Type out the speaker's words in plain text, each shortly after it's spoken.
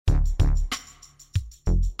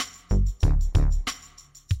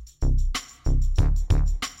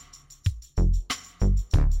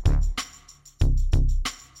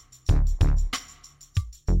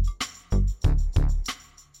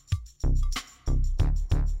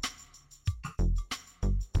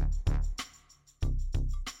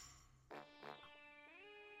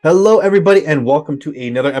Hello, everybody, and welcome to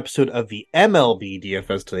another episode of the MLB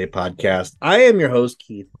DFS Today podcast. I am your host,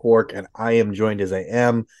 Keith Cork, and I am joined as I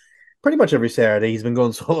am pretty much every Saturday. He's been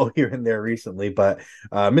going solo here and there recently, but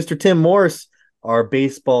Mr. Tim Morris, our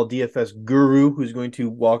baseball DFS guru, who's going to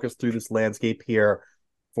walk us through this landscape here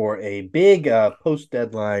for a big post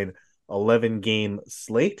deadline 11 game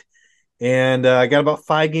slate. And I got about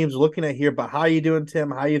 5 games looking at here. But how you doing, Tim?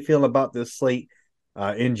 How you feeling about this slate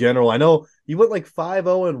in general? I know you went like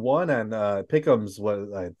 5-0-1 on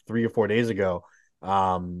Pick'ems 3 or 4 days ago.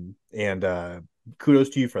 And kudos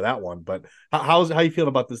to you for that one. But how you feeling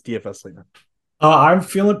about this DFS slate, man? I'm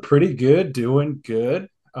feeling pretty good, doing good.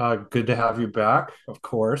 Good to have you back, of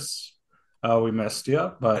course. We missed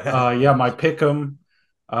you, but yeah, my pick'em.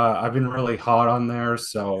 I've been really hot on there,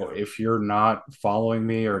 so Yeah. if you're not following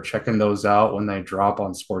me or checking those out when they drop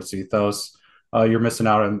on Sports Ethos, you're missing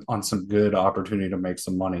out on some good opportunity to make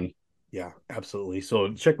some money. Yeah, absolutely.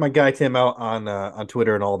 So check my guy Tim out on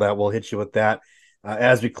Twitter and all that. We'll hit you with that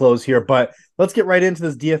as we close here. But let's get right into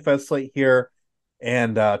this DFS slate here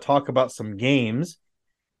and talk about some games.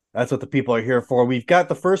 That's what the people are here for. We've got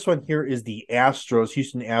the first one here is the Astros,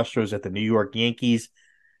 Houston Astros at the New York Yankees.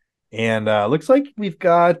 And looks like we've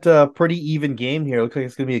got a pretty even game here. Looks like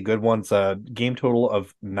it's going to be a good one. It's a game total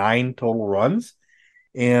of 9 total runs.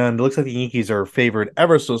 And it looks like the Yankees are favored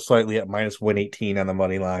ever so slightly at minus 118 on the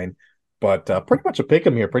money line. But pretty much a pick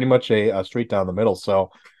 'em here, pretty much a straight down the middle.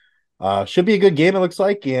 So should be a good game, it looks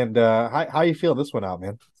like. And how you feel this one out,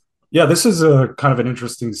 man? Yeah, this is a kind of an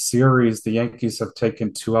interesting series. The Yankees have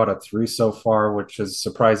taken 2 out of 3 so far, which is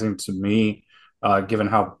surprising to me, given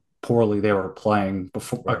how poorly they were playing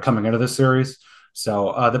before Right. coming into the series.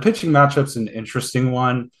 So the pitching matchup's an interesting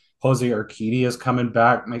one. Jose Urquidy is coming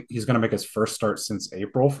back. He's going to make his first start since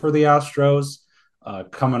April for the Astros.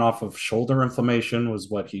 Coming off of shoulder inflammation was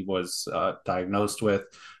what he was diagnosed with,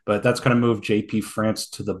 but that's going to move JP France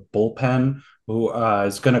to the bullpen, who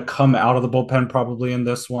is going to come out of the bullpen probably in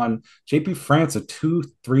this one. JP France, a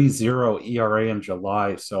 2.30 ERA in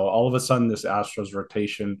July. So all of a sudden, this Astros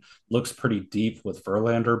rotation looks pretty deep with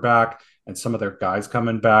Verlander back and some of their guys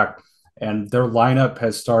coming back. And their lineup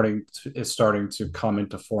is starting to come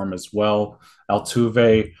into form as well.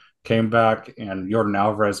 Altuve came back, and Jordan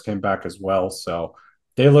Alvarez came back as well. So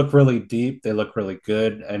they look really deep. They look really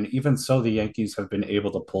good. And even so, the Yankees have been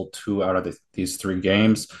able to pull two out of these 3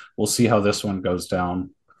 games. We'll see how this one goes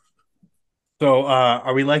down. So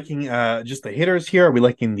are we liking just the hitters here? Are we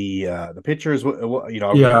liking the pitchers? Are we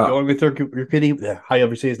Yeah, going with Urquidy? How you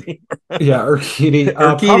ever say his name? yeah, Urquidy.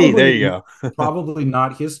 Urquidy, there you Probably, go. probably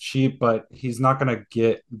not. He's cheap, but he's not going to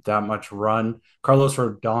get that much run. Carlos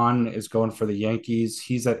Rodon is going for the Yankees.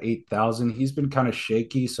 He's at 8,000. He's been kind of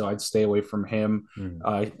shaky, so I'd stay away from him.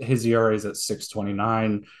 Hmm. His ERA is at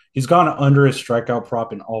 6.29. He's gone under his strikeout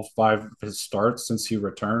prop in all 5 of his starts since he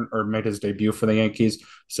returned or made his debut for the Yankees.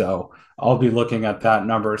 So I'll be looking at that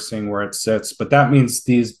number, seeing where it sits. But that means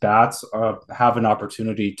these bats have an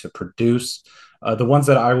opportunity to produce. The ones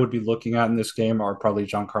that I would be looking at in this game are probably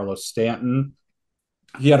Giancarlo Stanton.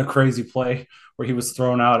 He had a crazy play where he was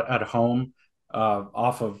thrown out at home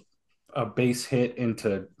off of a base hit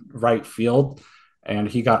into right field, and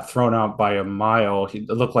he got thrown out by a mile. It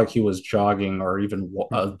looked like he was jogging or even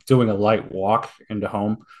doing a light walk into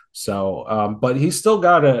home. So, but he still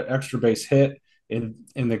got an extra base hit in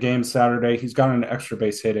the game Saturday. He's got an extra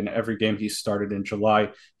base hit in every game he started in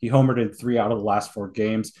July. He homered in 3 out of the last 4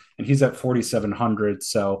 games, and he's at 4,700.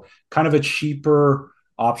 So, kind of a cheaper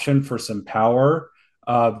option for some power.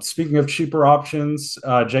 Speaking of cheaper options,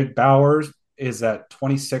 Jake Bowers is at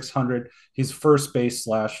 2,600. He's first base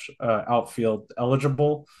slash outfield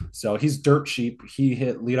eligible. So he's dirt cheap. He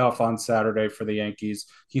hit leadoff on Saturday for the Yankees.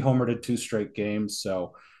 He homered in 2 straight games.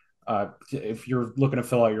 So if you're looking to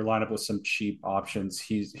fill out your lineup with some cheap options,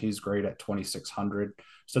 he's great at 2,600.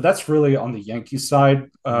 So that's really on the Yankee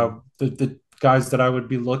side. The guys that I would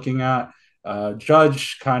be looking at.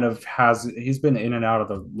 Judge kind of he's been in and out of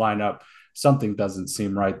the lineup. Something doesn't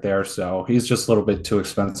seem right there. So he's just a little bit too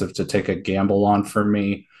expensive to take a gamble on for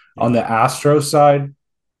me. On Yeah. the Astro side,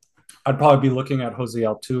 I'd probably be looking at Jose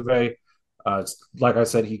Altuve. Like I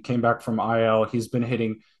said, he came back from IL. He's been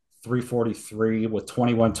hitting 343 with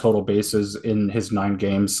 21 total bases in his 9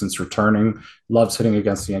 games since returning. Loves hitting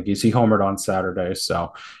against the Yankees. He homered on Saturday.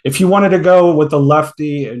 So if you wanted to go with the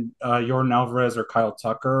lefty and Jordan Alvarez or Kyle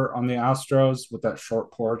Tucker on the Astros with that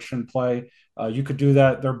short porch and play, you could do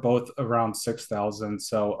that. They're both around 6,000.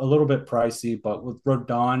 So a little bit pricey, but with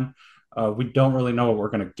Rodon, we don't really know what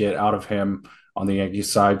we're going to get out of him on the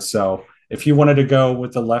Yankees side. So if you wanted to go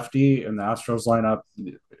with the lefty in the Astros lineup,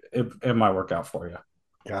 it might work out for you.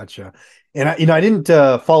 Gotcha. And I didn't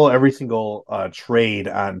follow every single trade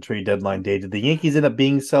on trade deadline day. Did the Yankees end up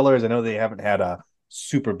being sellers? I know they haven't had a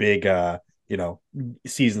super big you know,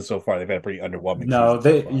 season so far. They've had a pretty underwhelming No, season so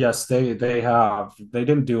they far. yes, they have. They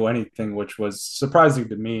didn't do anything, which was surprising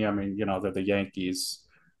to me. I mean, they're the Yankees,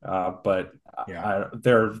 but Yeah.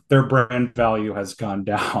 their brand value has gone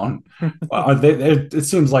down. It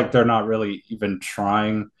seems like they're not really even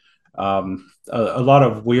trying. A lot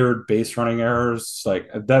of weird base running errors, like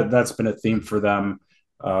that's been a theme for them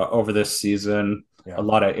over this season. A Yeah.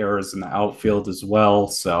 lot of errors in the outfield as well.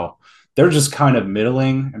 So they're just kind of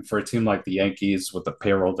middling. And for a team like the Yankees, with the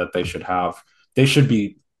payroll that they should have, they should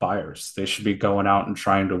be buyers. They should be going out and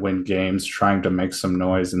trying to win games, trying to make some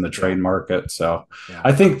noise in the Yeah. trade market. So Yeah.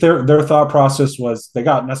 I think their thought process was they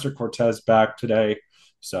got Nestor Cortez back today.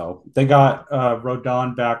 So they got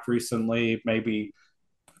Rodon back recently. Maybe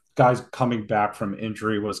guys coming back from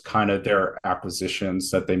injury was kind of their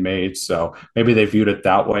acquisitions that they made. So maybe they viewed it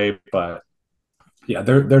that way. But yeah,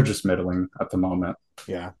 they're just middling at the moment.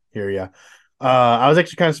 Yeah. Here, yeah. I was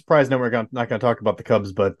actually kind of surprised. No, not going to talk about the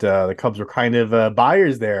Cubs, but the Cubs were kind of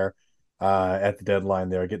buyers there at the deadline.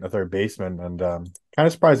 They were getting a third baseman, and kind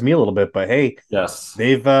of surprised me a little bit. But hey, Yes.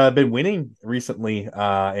 they've been winning recently,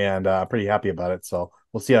 and I'm pretty happy about it. So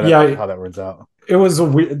we'll see Yeah, how that runs out. it was a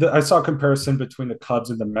weird. I saw a comparison between the Cubs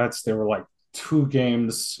and the Mets. They were like 2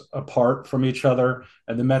 games apart from each other,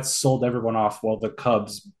 and the Mets sold everyone off while the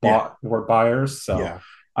Cubs Yeah, bought were buyers. So, yeah,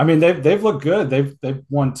 I mean, they've looked good. They've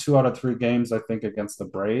won 2 out of 3 games, I think, against the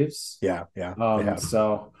Braves. yeah, yeah. They have.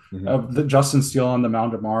 So Hmm. the Justin Steele on the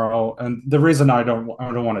mound tomorrow, and the reason I don't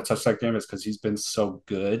want to touch that game is because he's been so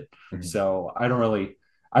good. Hmm. So I don't really.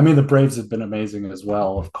 I mean, the Braves have been amazing as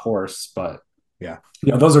well, of course, but Yeah,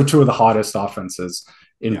 those are two of the hottest offenses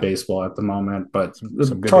in yeah. baseball at the moment. But Some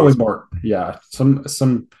good Charlie baseball. Moore, yeah, some.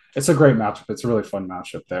 It's a great matchup. It's a really fun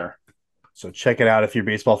matchup there. So check it out if you're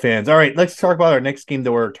baseball fans. All right, let's talk about our next game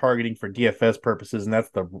that we're targeting for DFS purposes, and that's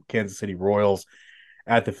the Kansas City Royals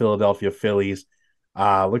at the Philadelphia Phillies.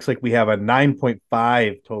 Looks like we have a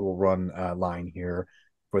 9.5 total run line here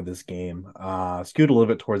for this game. Skewed a little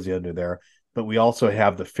bit towards the under there, but we also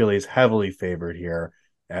have the Phillies heavily favored here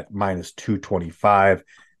at minus 225.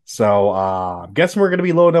 So I'm guessing we're going to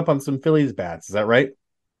be loading up on some Phillies bats. Is that right?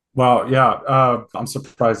 Well, yeah, I'm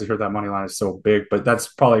surprised to hear that money line is so big, but that's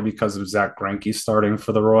probably because of Zach Greinke starting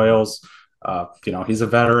for the Royals. He's a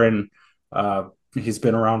veteran. He's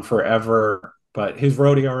been around forever, but his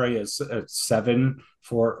road ERA is at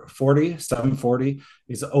 7.40.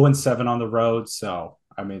 He's 0-7 on the road, so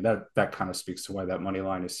I mean that kind of speaks to why that money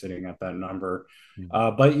line is sitting at that number.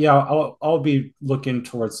 But yeah, I'll be looking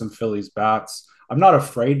towards some Phillies bats. I'm not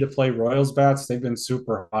afraid to play Royals bats. They've been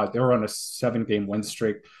super hot. They were on a 7 game win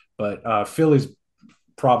streak, but Phillies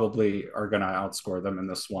probably are going to outscore them in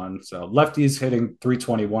this one. So lefties hitting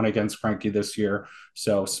 321 against Frankie this year.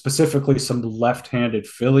 So specifically some left-handed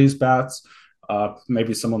Phillies bats.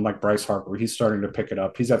 Maybe someone like Bryce Harper. He's starting to pick it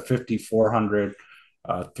up. He's at 5,400.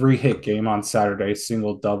 3-hit game on Saturday,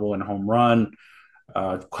 single, double, and home run.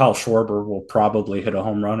 Kyle Schwarber will probably hit a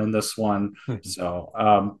home run in this one.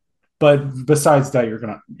 So, but besides that,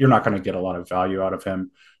 you're not gonna get a lot of value out of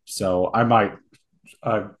him. So I might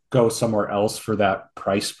go somewhere else for that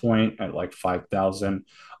price point at like 5,000.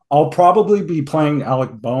 I'll probably be playing Alec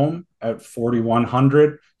Bohm at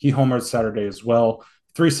 4,100. He homered Saturday as well.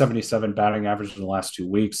 377 batting average in the last 2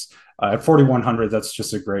 weeks. At 4,100, that's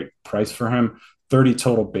just a great price for him. 30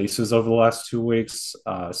 total bases over the last 2 weeks.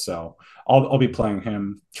 So I'll be playing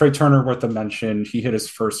him. Trey Turner, worth a mention. He hit his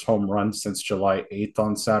first home run since July 8th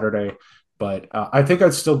on Saturday. But I think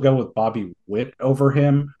I'd still go with Bobby Witt over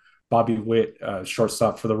him. Bobby Witt,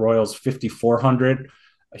 shortstop for the Royals, 5,400.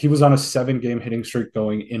 He was on a 7 game hitting streak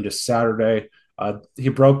going into Saturday. He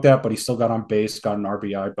broke that, but he still got on base, got an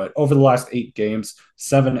RBI. But over the last 8 games,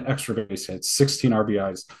 7 extra base hits, 16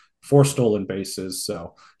 RBIs, 4 stolen bases.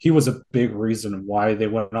 So he was a big reason why they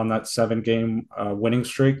went on that 7 game winning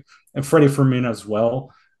streak. And Freddie Fermin as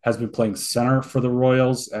well has been playing center for the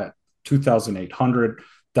Royals at 2,800.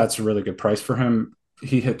 That's a really good price for him.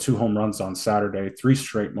 He hit 2 home runs on Saturday, 3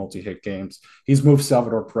 straight multi-hit games. He's moved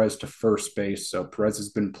Salvador Perez to first base, so Perez has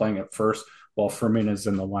been playing at first while Fermin is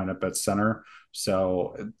in the lineup at center.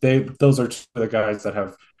 So those are two of the guys that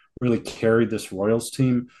have really carried this Royals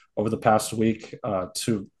team over the past week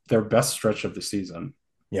to their best stretch of the season.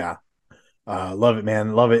 Yeah. Love it,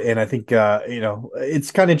 man. Love it. And I think, it's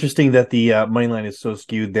kind of interesting that the money line is so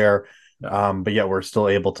skewed there. Yeah. But yet we're still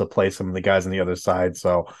able to play some of the guys on the other side.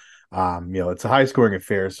 So, it's a high scoring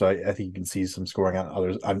affair. So I think you can see some scoring on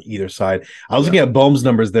others on either side. I was Yeah. looking at Bohm's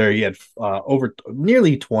numbers there. He had over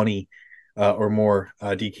nearly 20 or more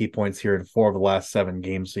DK points here in 4 of the last 7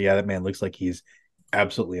 games. So yeah, that man looks like he's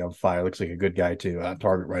absolutely on fire. Looks like a good guy to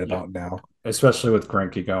target right Yeah, about now. especially with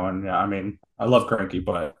Greinke going. Yeah, I mean, I love Greinke,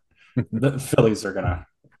 but the Phillies are gonna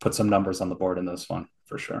put some numbers on the board in this one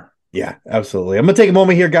for sure. Yeah, absolutely. I'm going to take a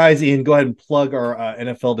moment here, guys, and go ahead and plug our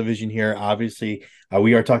NFL division here. Obviously,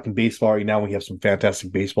 we are talking baseball right now. We have some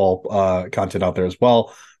fantastic baseball content out there as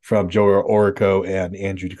well from Joe Orico and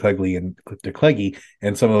Andrew DeCleggy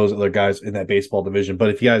and some of those other guys in that baseball division. But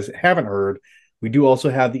if you guys haven't heard, we do also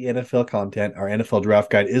have the NFL content. Our NFL draft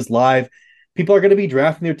guide is live. People are going to be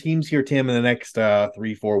drafting their teams here, Tim, in the next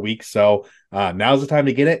 3-4 weeks. So now's the time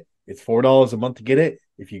to get it. It's $4 a month to get it.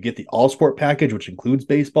 If you get the all sport package, which includes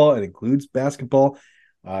baseball and includes basketball,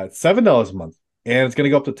 it's $7 a month. And it's going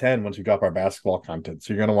to go up to 10 once we drop our basketball content.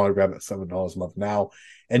 So you're going to want to grab that $7 a month now,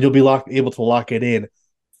 and you'll be able to lock it in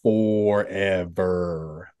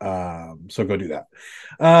forever. So go do that.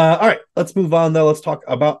 All right, let's move on though. Let's talk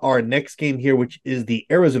about our next game here, which is the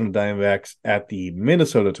Arizona Diamondbacks at the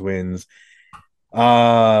Minnesota Twins.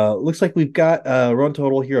 Looks like we've got a run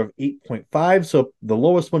total here of 8.5, so the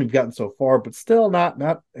lowest one we've gotten so far, but still not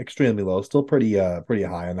extremely low, still pretty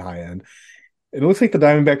high on the high end. It looks like the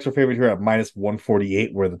Diamondbacks are favored here at minus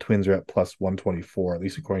 148, where the Twins are at plus 124, at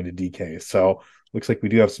least according to DK. So looks like we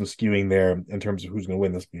do have some skewing there in terms of who's going to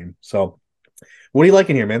win this game. So what are you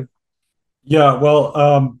liking here, man? Yeah,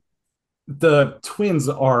 well, the Twins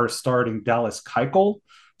are starting Dallas Keuchel,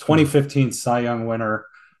 2015 Cy Young winner.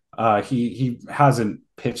 He hasn't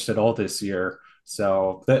pitched at all this year,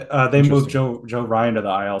 so they moved Joe Ryan to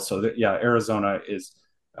the IL. So yeah, Arizona is.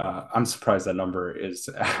 I'm surprised that number is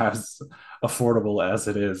as affordable as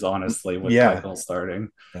it is, honestly, with Yeah. Keuchel starting.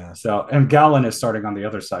 Yeah. So and Gallen is starting on the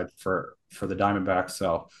other side for the Diamondbacks.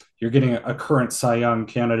 So you're getting a current Cy Young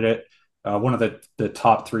candidate, one of the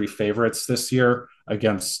top 3 favorites this year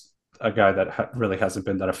against a guy that really hasn't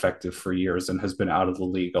been that effective for years and has been out of the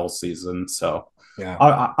league all season. So Yeah.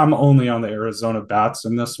 I'm only on the Arizona bats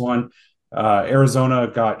in this one. Arizona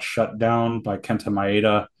got shut down by Kenta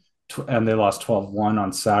Maeda, and they lost 12-1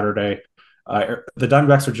 on Saturday. The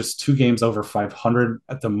Diamondbacks are just 2 games over 500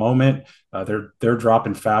 at the moment. They're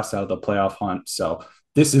dropping fast out of the playoff hunt. So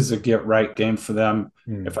this is a get right game for them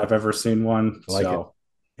if I've ever seen one. I like it. So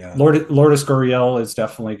Yeah. Lourdes Gurriel is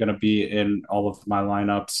definitely going to be in all of my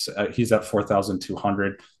lineups. He's at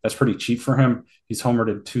 4,200. That's pretty cheap for him. He's homered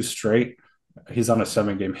in 2 straight. He's on a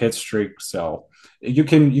 7-game hit streak. So you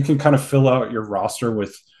can kind of fill out your roster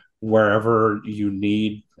with wherever you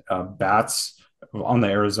need bats on the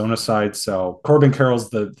Arizona side. So Corbin Carroll's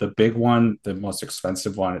the big one, the most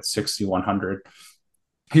expensive one at 6,100.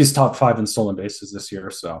 He's top 5 in stolen bases this year.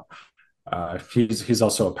 So he's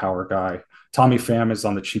also a power guy. Tommy Pham is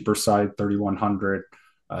on the cheaper side, 3,100.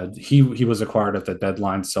 He was acquired at the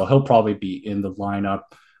deadline, so he'll probably be in the lineup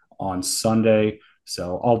on Sunday.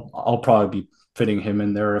 So I'll probably be fitting him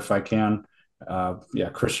in there if I can. Yeah,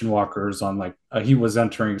 Christian Walker's on he was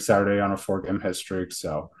entering Saturday on a 4-game hit streak,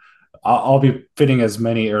 so I'll be fitting as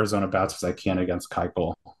many Arizona bats as I can against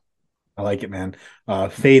Keuchel. I like it, man.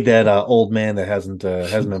 Fade that old man that hasn't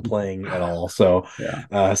been playing at all. So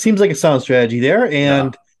Yeah, seems like a sound strategy there.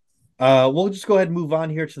 yeah. And we'll just go ahead and move on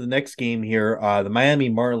here to the next game here. The Miami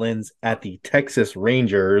Marlins at the Texas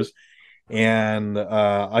Rangers. And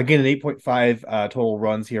again, an 8.5 total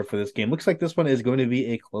runs here for this game. Looks like this one is going to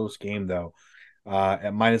be a close game, though.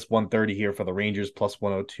 At minus 130 here for the Rangers, plus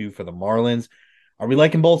 102 for the Marlins. Are we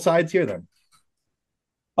liking both sides here, then?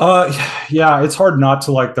 Uh, yeah, it's hard not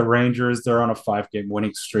to like the Rangers. They're on a 5-game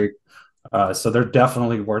winning streak, so they're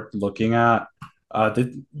definitely worth looking at.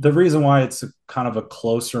 The reason why it's kind of a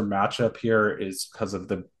closer matchup here is because of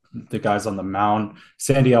the guys on the mound.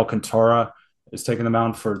 Sandy Alcantara is taking the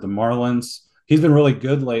mound for the Marlins. He's been really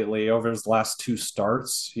good lately. Over his last 2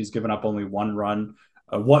 starts, he's given up only 1 run.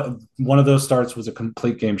 One of those starts was a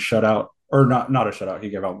complete game shutout, or not a shutout. He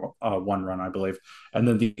gave out 1 run, I believe, and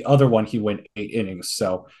then the other one he went 8 innings.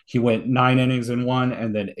 So he went 9 innings in one,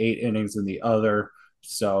 and then 8 innings in the other.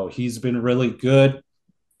 So he's been really good.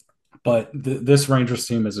 But this Rangers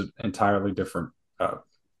team is an entirely different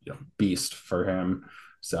beast for him.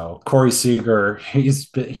 So Corey Seager, he's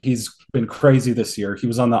been crazy this year. He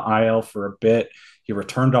was on the IL for a bit. He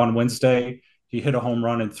returned on Wednesday. He hit a home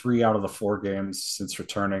run in 3 out of the 4 games since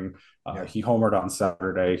returning. He homered on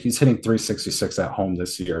Saturday. He's hitting 366 at home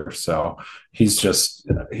this year. So he's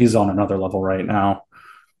on another level right now.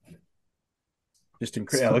 Just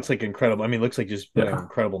incredible. It looks like incredible. I mean, it looks like just putting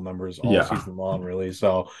incredible numbers all season long, really.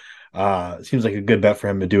 So, Seems like a good bet for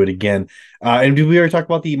him to do it again. And did we already talk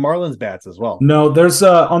about the Marlins bats as well? No, there's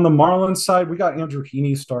on the Marlins side, we got Andrew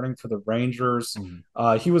Heaney starting for the Rangers.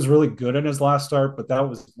 Mhm. He was really good in his last start, but that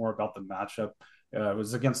was more about the matchup. It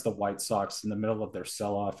was against the White Sox in the middle of their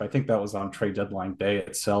sell-off. I think that was on trade deadline day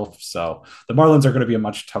itself. So the Marlins are going to be a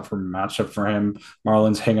much tougher matchup for him.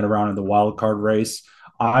 Marlins hanging around in the wild card race.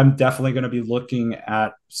 I'm definitely going to be looking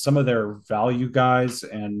at some of their value guys,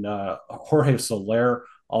 and Jorge Soler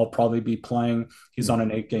I'll probably be playing. He's on an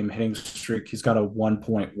 8-game hitting streak. He's got a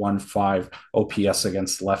 1.15 OPS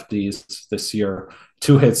against lefties this year,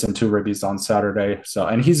 2 hits and 2 ribbies on Saturday. So,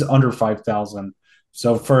 and he's under 5,000.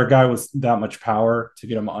 So for a guy with that much power to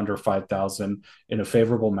get him under 5,000 in a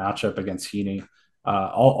favorable matchup against Heaney,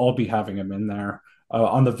 I'll be having him in there.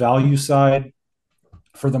 On the value side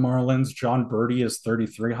for the Marlins, John Birdie is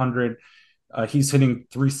 3,300. He's hitting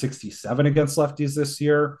 367 against lefties this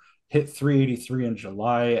year, hit 383 in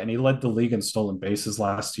July, and he led the league in stolen bases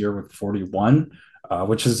last year with 41,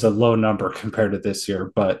 which is a low number compared to this year.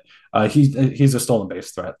 But he's a stolen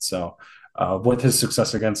base threat. So with his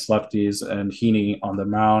success against lefties and Heaney on the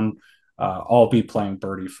mound, I'll be playing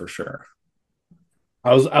Birdie for sure.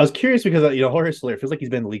 I was curious because Jorge Soler feels like he's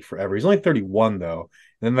been in the league forever. He's only 31 though.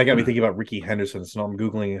 And then that got me thinking about Ricky Henderson. So I'm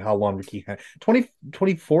Googling how long Ricky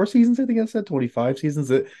 24 seasons, I think I said 25 seasons.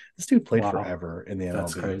 This dude played forever in the MLB.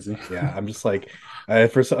 That's crazy. Yeah, I'm just like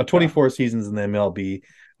for 24 seasons in the MLB.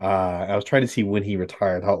 I was trying to see when he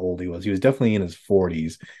retired, how old he was. He was definitely in his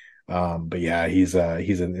 40s. But yeah, he's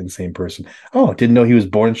an insane person. Oh, didn't know he was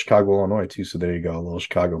born in Chicago, Illinois too. So there you go, a little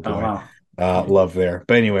Chicago boy. Oh, wow. Love there.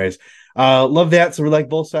 But anyways, love that. So we like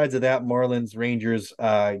both sides of that Marlins Rangers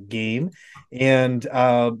game. And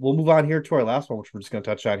we'll move on here to our last one, which we're just going to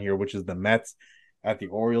touch on here, which is the Mets at the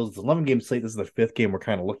Orioles. It's an 11-game slate. This is the 5th game we're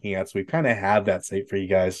kind of looking at. So we kind of have that slate for you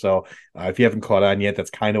guys. So if you haven't caught on yet, that's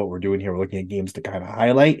kind of what we're doing here. We're looking at games to kind of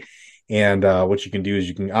highlight. And what you can do is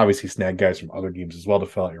you can obviously snag guys from other games as well to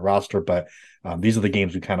fill out your roster. But these are the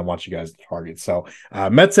games we kind of want you guys to target. So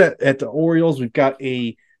Mets at the Orioles, we've got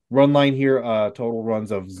a run line here, total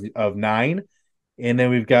runs of 9. And then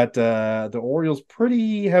we've got the Orioles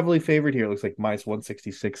pretty heavily favored here. It looks like minus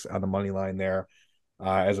 166 on the money line there,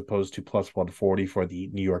 as opposed to plus 140 for the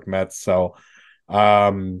New York Mets. So we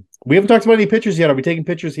haven't talked about any pitchers yet. Are we taking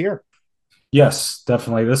pitchers here? Yes,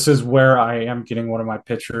 definitely. This is where I am getting one of my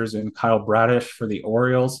pitchers in Kyle Bradish for the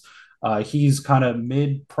Orioles. He's kind of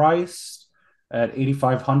mid-priced at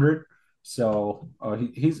 8,500. So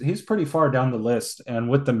he's pretty far down the list. And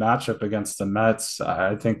with the matchup against the Mets,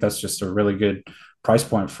 I think that's just a really good price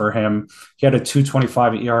point for him. He had a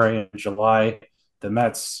 2.25 ERA in July. The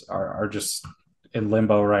Mets are just in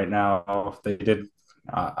limbo right now. They did.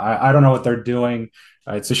 I don't know what they're doing.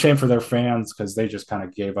 It's a shame for their fans because they just kind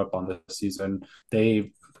of gave up on the season.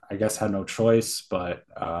 They, I guess, had no choice. But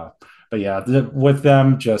yeah, with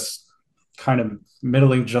them just kind of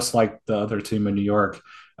middling, just like the other team in New York.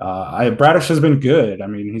 Bradish has been good. I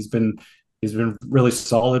mean, he's been really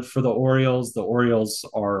solid for the Orioles. The Orioles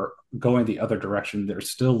are going the other direction. They're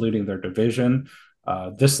still leading their division.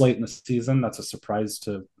 This late in the season, that's a surprise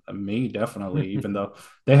to me, definitely, even though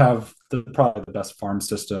they have probably the best farm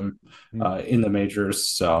system in the majors.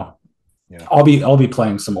 So yeah, I'll be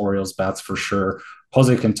playing some Orioles bats for sure.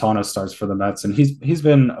 Jose Quintana starts for the Mets, and he's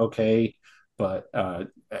been okay, but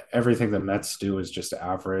everything the Mets do is just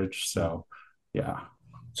average. So yeah.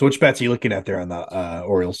 So which bats are you looking at there on the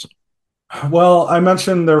Orioles? Well, I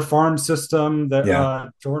mentioned their farm system.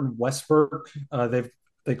 That Jordan Westbrook,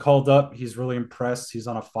 they called up. He's really impressed. He's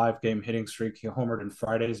on a 5-game hitting streak. He homered in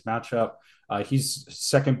Friday's matchup. He's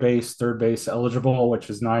second base, third base eligible, which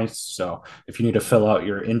is nice. So if you need to fill out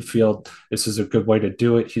your infield, this is a good way to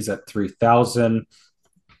do it. He's at 3,000.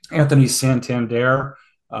 Anthony Santander,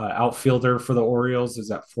 outfielder for the Orioles, is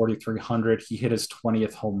at 4,300. He hit his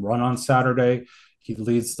 20th home run on Saturday. He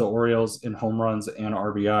leads the Orioles in home runs and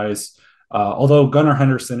RBIs. Although Gunnar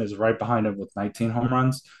Henderson is right behind him with 19 home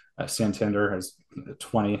runs, Santander has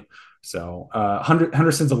 20. So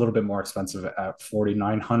Henderson's a little bit more expensive at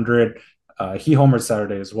 4,900. He homered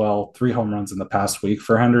Saturday as well, 3 home runs in the past week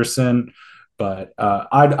for Henderson. But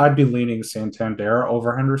I'd be leaning Santander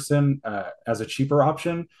over Henderson as a cheaper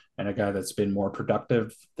option and a guy that's been more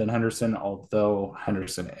productive than Henderson, although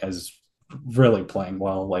Henderson is really playing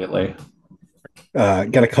well lately.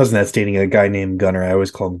 Got a cousin that's dating a guy named Gunner. I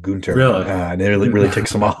always call him Gunter. Really? And it really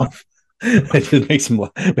ticks him off. It just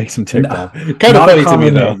makes him ticked off. Kind of funny to me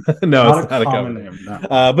though. No, it's not a common name. No.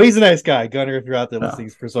 But he's a nice guy. Gunner, if you're out there listening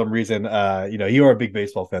for some reason, you are a big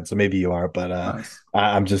baseball fan, so maybe you are. But nice.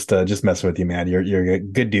 I'm just messing with you, man. You're a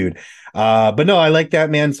good dude. But no, I like that,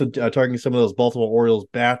 man. So targeting some of those Baltimore Orioles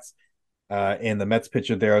bats. and the Mets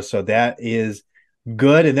pitcher there. So that is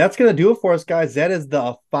good. And that's going to do it for us, guys. That is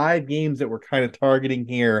the 5 games that we're kind of targeting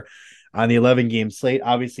here on the 11-game slate.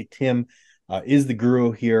 Obviously, Tim is the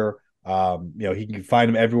guru here. He can find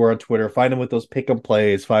him everywhere on Twitter. Find him with those pick 'em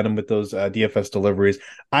plays. Find him with those DFS deliveries.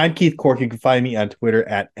 I'm Keith Cork. You can find me on Twitter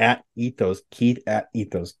at Ethos Keith, at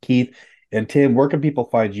Ethos Keith. And Tim, where can people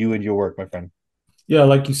find you and your work, my friend? Yeah,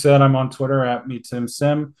 like you said, I'm on Twitter at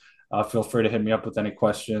MeTimSim. Feel free to hit me up with any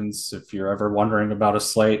questions. If you're ever wondering about a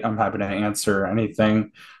slate, I'm happy to answer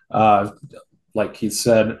anything. Uh, like he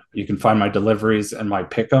said, you can find my deliveries and my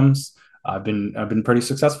pick'ems. I've been pretty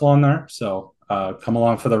successful on there, so come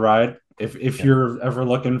along for the ride. If Yeah. you're ever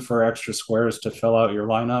looking for extra squares to fill out your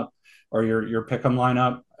lineup or your pick'em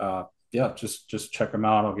lineup, yeah, just check them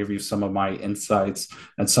out. I'll give you some of my insights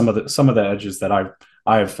and some of the edges that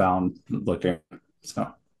I have found looking. So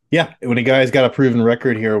Yeah, when a guy's got a proven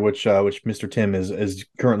record here, which Mr. Tim is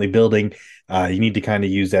currently building, you need to kind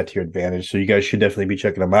of use that to your advantage. So you guys should definitely be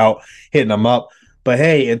checking them out, hitting them up. But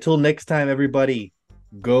hey, until next time, everybody,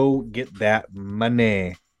 go get that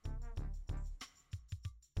money.